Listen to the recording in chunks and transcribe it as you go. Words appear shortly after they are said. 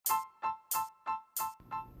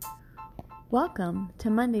Welcome to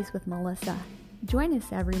Mondays with Melissa. Join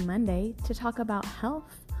us every Monday to talk about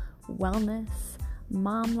health, wellness,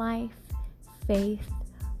 mom life, faith,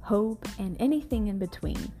 hope, and anything in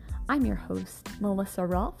between. I'm your host, Melissa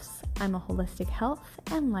Rolfs. I'm a holistic health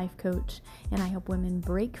and life coach, and I help women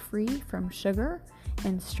break free from sugar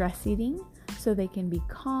and stress eating so they can be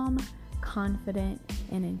calm, confident,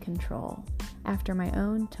 and in control. After my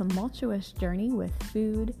own tumultuous journey with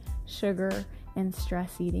food, sugar, and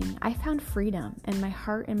stress eating, I found freedom, and my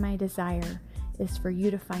heart and my desire is for you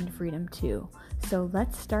to find freedom too. So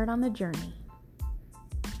let's start on the journey.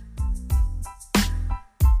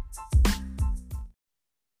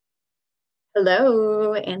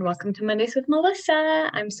 Hello, and welcome to Mondays with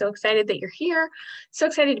Melissa. I'm so excited that you're here. So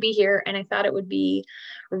excited to be here. And I thought it would be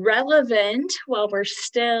relevant while we're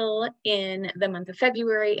still in the month of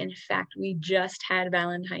February. In fact, we just had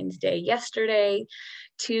Valentine's Day yesterday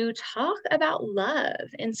to talk about love.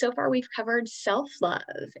 And so far we've covered self-love.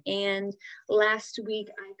 And last week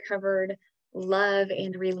I covered love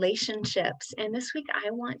and relationships. And this week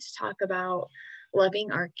I want to talk about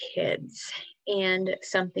loving our kids, and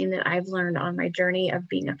something that I've learned on my journey of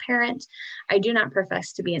being a parent. I do not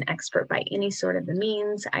profess to be an expert by any sort of the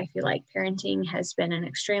means. I feel like parenting has been an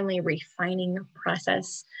extremely refining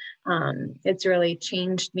process. It's really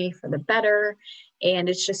changed me for the better, and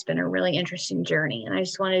it's just been a really interesting journey. And I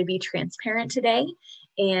just wanted to be transparent today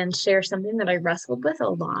and share something that I wrestled with a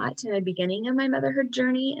lot in the beginning of my motherhood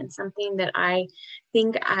journey, and something that I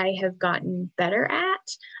think I have gotten better at.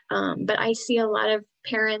 But I see a lot of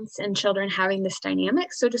parents and children having this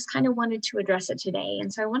dynamic. So just kind of wanted to address it today.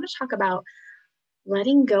 And so I want to talk about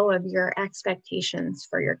letting go of your expectations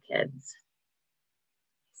for your kids.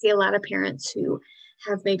 I see a lot of parents who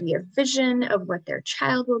have maybe a vision of what their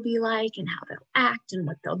child will be like and how they'll act and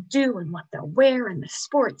what they'll do and what they'll wear and the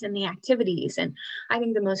sports and the activities. And I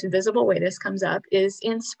think the most visible way this comes up is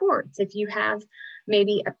in sports. If you have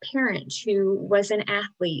maybe a parent who was an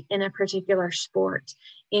athlete in a particular sport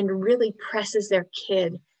and really presses their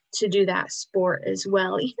kid to do that sport as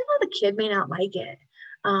well, even though the kid may not like it.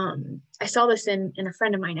 I saw this in a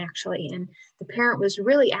friend of mine actually, and the parent was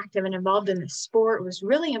really active and involved in the sport. It was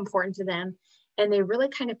really important to them. And they really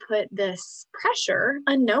kind of put this pressure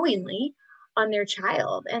unknowingly on their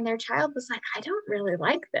child. And their child was like, I don't really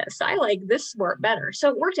like this. I like this sport better. So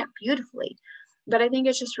it worked out beautifully. But I think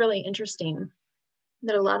it's just really interesting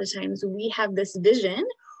that a lot of times we have this vision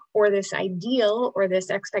or this ideal or this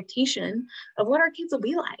expectation of what our kids will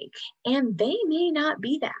be like. And they may not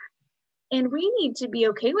be that. And we need to be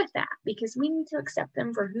okay with that, because we need to accept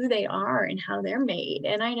them for who they are and how they're made.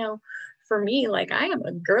 And I know for me, like, I am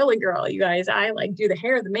a girly girl, you guys. I like do the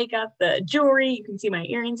hair, the makeup, the jewelry. You can see my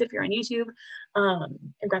earrings if you're on YouTube.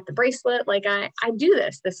 I've got the bracelet. Like I do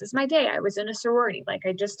this. This is my day. I was in a sorority. Like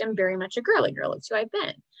I just am very much a girly girl. It's who I've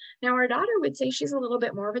been. Now our daughter would say she's a little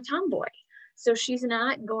bit more of a tomboy. So she's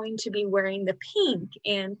not going to be wearing the pink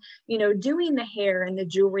and, doing the hair and the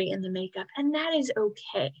jewelry and the makeup. And that is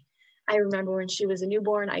okay. I remember when she was a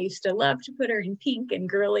newborn, I used to love to put her in pink and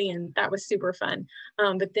girly, and that was super fun.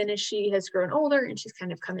 But then as she has grown older and she's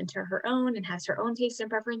kind of come into her own and has her own tastes and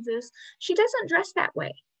preferences, she doesn't dress that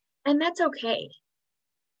way. And that's okay.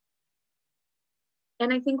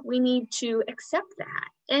 And I think we need to accept that.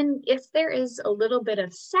 And if there is a little bit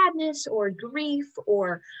of sadness or grief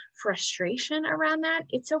or frustration around that,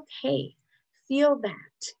 it's okay. Feel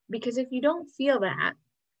that. Because if you don't feel that,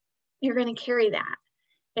 you're going to carry that.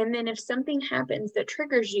 And then if something happens that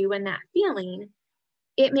triggers you in that feeling,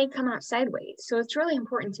 it may come out sideways. So it's really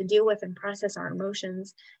important to deal with and process our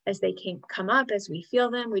emotions as they come up, as we feel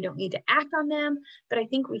them. We don't need to act on them, but I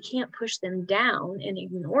think we can't push them down and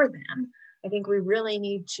ignore them. I think we really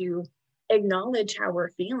need to acknowledge how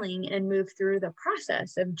we're feeling and move through the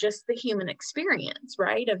process of just the human experience,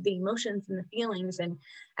 right? Of the emotions and the feelings and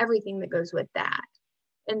everything that goes with that.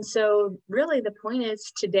 And so really the point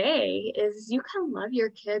is today is you can love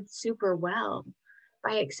your kids super well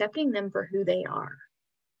by accepting them for who they are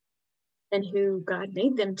and who God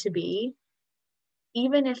made them to be,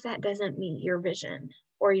 even if that doesn't meet your vision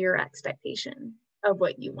or your expectation of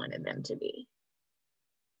what you wanted them to be.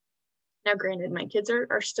 Now, granted, my kids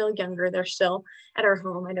are still younger. They're still at our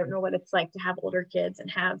home. I don't know what it's like to have older kids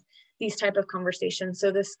and have these type of conversations.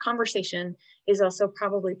 So this conversation is also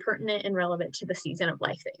probably pertinent and relevant to the season of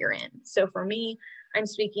life that you're in. So for me, I'm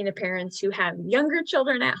speaking to parents who have younger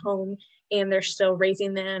children at home and they're still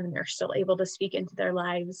raising them and they're still able to speak into their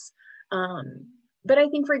lives. But I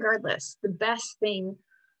think regardless, the best thing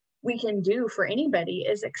we can do for anybody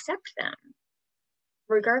is accept them,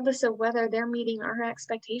 regardless of whether they're meeting our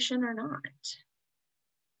expectation or not.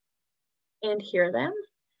 And hear them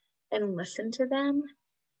and listen to them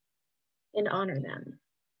and honor them.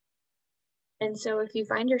 And so if you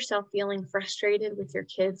find yourself feeling frustrated with your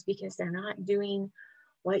kids because they're not doing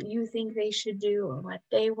what you think they should do or what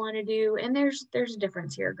they want to do, and there's a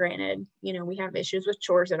difference here, granted, we have issues with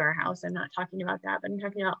chores at our house. I'm not talking about that, but I'm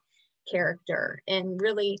talking about character and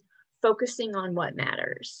really focusing on what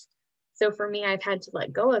matters. So for me, I've had to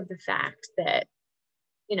let go of the fact that,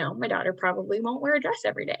 my daughter probably won't wear a dress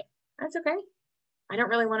every day. That's okay. I don't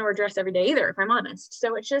really want to wear a dress every day either, if I'm honest.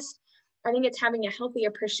 So I think it's having a healthy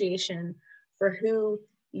appreciation for who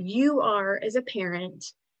you are as a parent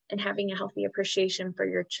and having a healthy appreciation for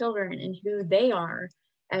your children and who they are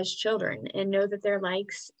as children, and know that their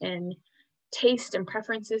likes and taste and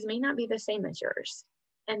preferences may not be the same as yours.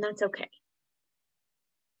 And that's okay.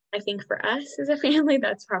 I think for us as a family,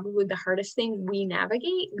 that's probably the hardest thing we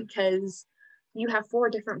navigate, because you have 4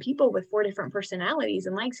 different people with 4 different personalities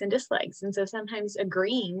and likes and dislikes. And so sometimes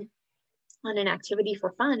agreeing on an activity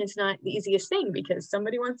for fun is not the easiest thing, because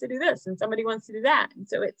somebody wants to do this and somebody wants to do that. And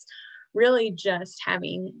so it's really just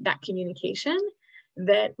having that communication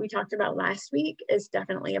that we talked about last week is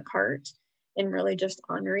definitely a part in really just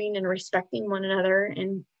honoring and respecting one another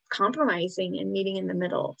and compromising and meeting in the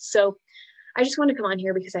middle. So I just want to come on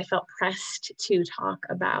here because I felt pressed to talk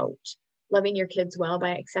about loving your kids well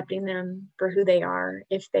by accepting them for who they are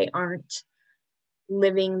if they aren't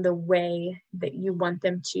living the way that you want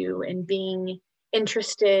them to, and being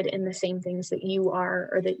interested in the same things that you are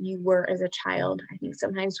or that you were as a child. I think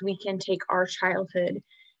sometimes we can take our childhood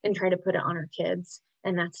and try to put it on our kids,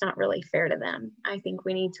 and that's not really fair to them. I think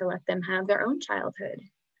we need to let them have their own childhood,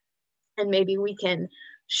 and maybe we can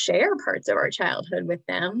share parts of our childhood with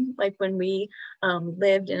them. Like when we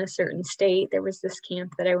lived in a certain state, there was this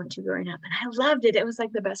camp that I went to growing up, and I loved it. It was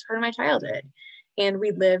like the best part of my childhood. And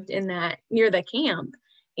we lived in that near the camp,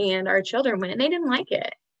 and our children went and they didn't like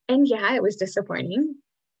it. And yeah, it was disappointing.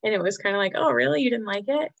 And it was kind of like, oh, really? You didn't like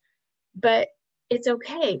it? But it's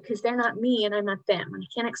okay, because they're not me and I'm not them. And I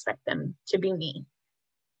can't expect them to be me.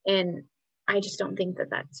 And I just don't think that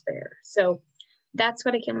that's fair. So that's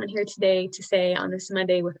what I came on here today to say on this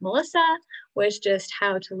Monday with Melissa, was just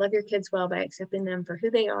how to love your kids well by accepting them for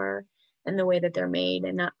who they are and the way that they're made,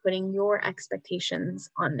 and not putting your expectations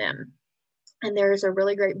on them. And there's a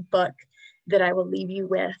really great book that I will leave you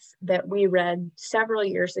with that we read several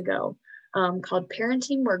years ago called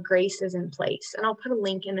Parenting Where Grace is in Place. And I'll put a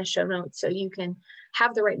link in the show notes so you can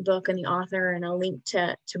have the right book and the author, and a link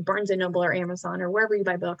to Barnes & Noble or Amazon or wherever you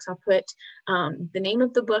buy books. I'll put the name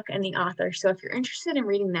of the book and the author. So if you're interested in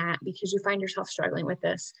reading that because you find yourself struggling with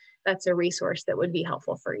this, that's a resource that would be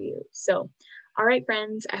helpful for you. So, all right,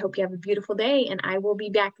 friends, I hope you have a beautiful day, and I will be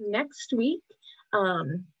back next week.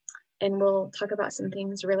 And we'll talk about some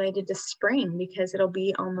things related to spring, because it'll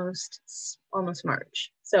be almost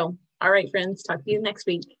March. So, all right, friends, talk to you next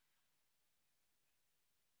week.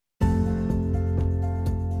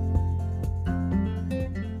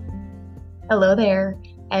 Hello there.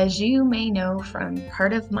 As you may know from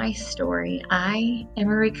part of my story, I am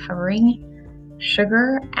a recovering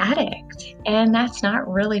sugar addict. And that's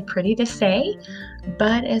not really pretty to say,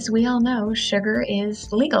 but as we all know, sugar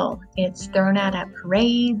is legal. It's thrown out at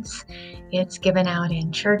parades, it's given out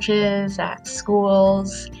in churches, at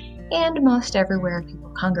schools, and most everywhere people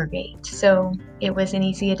congregate. So it was an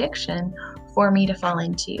easy addiction for me to fall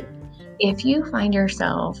into. If you find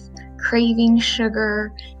yourself craving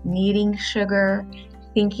sugar, needing sugar,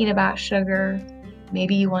 thinking about sugar,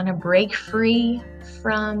 maybe you want to break free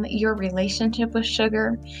from your relationship with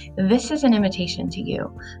sugar, this is an invitation to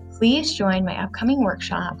you. Please join my upcoming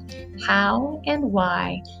workshop, How and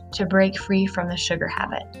Why to Break Free from the Sugar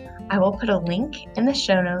Habit. I will put a link in the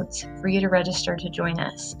show notes for you to register to join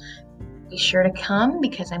us. Be sure to come,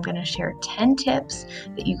 because I'm going to share 10 tips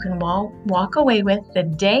that you can walk away with the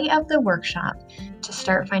day of the workshop to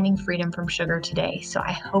start finding freedom from sugar today. So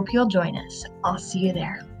I hope you'll join us. I'll see you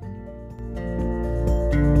there.